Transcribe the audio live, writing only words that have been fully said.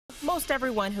Most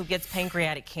everyone who gets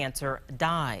pancreatic cancer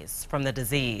dies from the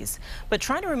disease, but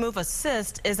trying to remove a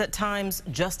cyst is at times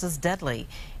just as deadly.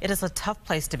 It is a tough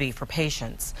place to be for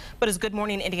patients. But as Good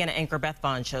Morning Indiana anchor Beth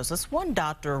Vaughn shows us, one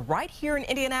doctor right here in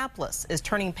Indianapolis is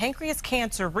turning pancreas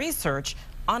cancer research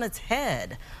on its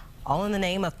head, all in the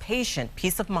name of patient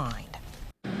peace of mind.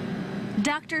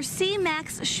 Dr. C.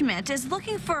 Max Schmidt is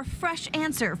looking for a fresh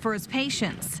answer for his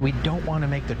patients. We don't want to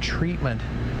make the treatment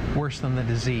worse than the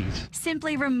disease.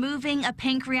 Simply removing a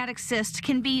pancreatic cyst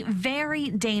can be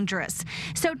very dangerous.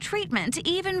 So treatment,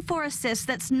 even for a cyst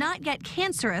that's not yet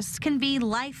cancerous, can be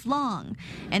lifelong.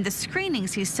 And the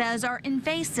screenings, he says, are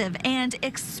invasive and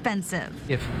expensive.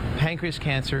 If pancreas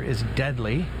cancer is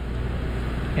deadly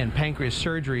and pancreas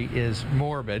surgery is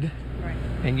morbid,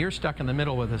 and you're stuck in the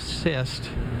middle with a cyst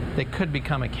that could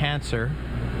become a cancer,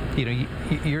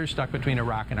 you're stuck between a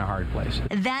rock and a hard place.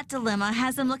 That dilemma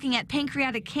has him looking at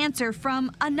pancreatic cancer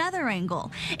from another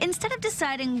angle. Instead of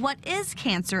deciding what is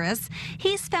cancerous,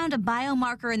 he's found a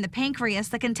biomarker in the pancreas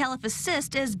that can tell if a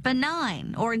cyst is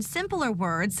benign, or in simpler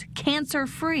words,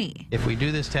 cancer-free. If we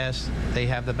do this test, they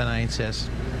have the benign cyst,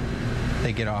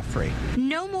 they get off free.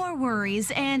 No more worries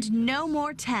and no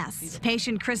more tests.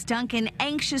 Patient Chris Duncan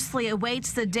anxiously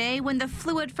awaits the day when the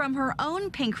fluid from her own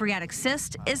pancreatic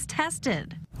cyst is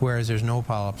tested. Whereas there's no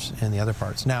polyps in the other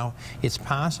parts. Now, it's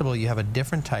possible you have a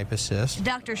different type of cyst.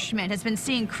 Dr. Schmidt has been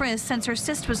seeing Chris since her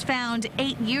cyst was found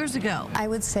 8 years ago. I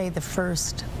would say the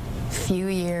first few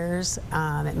years,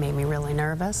 it made me really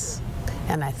nervous,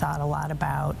 and I thought a lot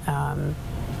about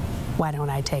why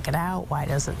don't I take it out? Why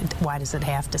does it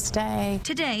have to stay?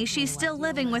 Today, she's still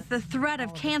living with the threat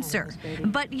of cancer,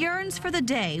 but yearns for the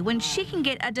day when she can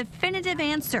get a definitive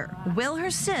answer. Will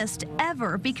her cyst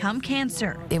ever become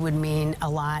cancer? It would mean a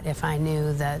lot if I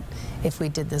knew that if we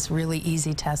did this really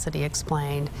easy test that he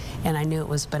explained, and I knew it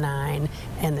was benign,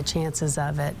 and the chances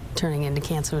of it turning into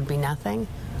cancer would be nothing,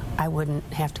 I wouldn't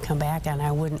have to come back and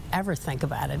I wouldn't ever think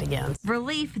about it again.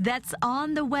 Relief that's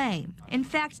on the way. In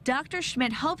fact, Dr.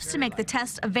 Schmidt hopes to make the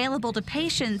test available to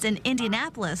patients in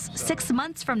Indianapolis 6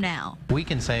 months from now. We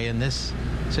can say in this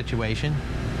situation,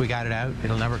 we got it out,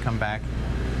 it'll never come back,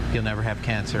 you'll never have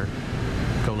cancer,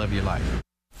 go live your life.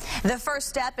 The first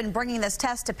step in bringing this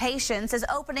test to patients is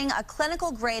opening a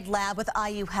clinical-grade lab with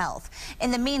IU Health.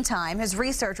 In the meantime, his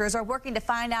researchers are working to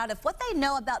find out if what they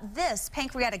know about this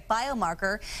pancreatic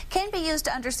biomarker can be used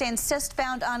to understand cysts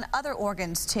found on other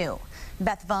organs, too.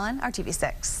 Beth Vaughn,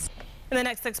 RTV6. In the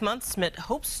next 6 months, Schmidt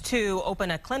hopes to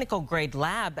open a clinical-grade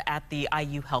lab at the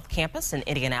IU Health campus in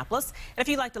Indianapolis. And if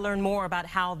you'd like to learn more about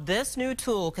how this new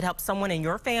tool could help someone in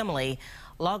your family,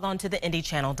 log on to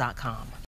theindychannel.com.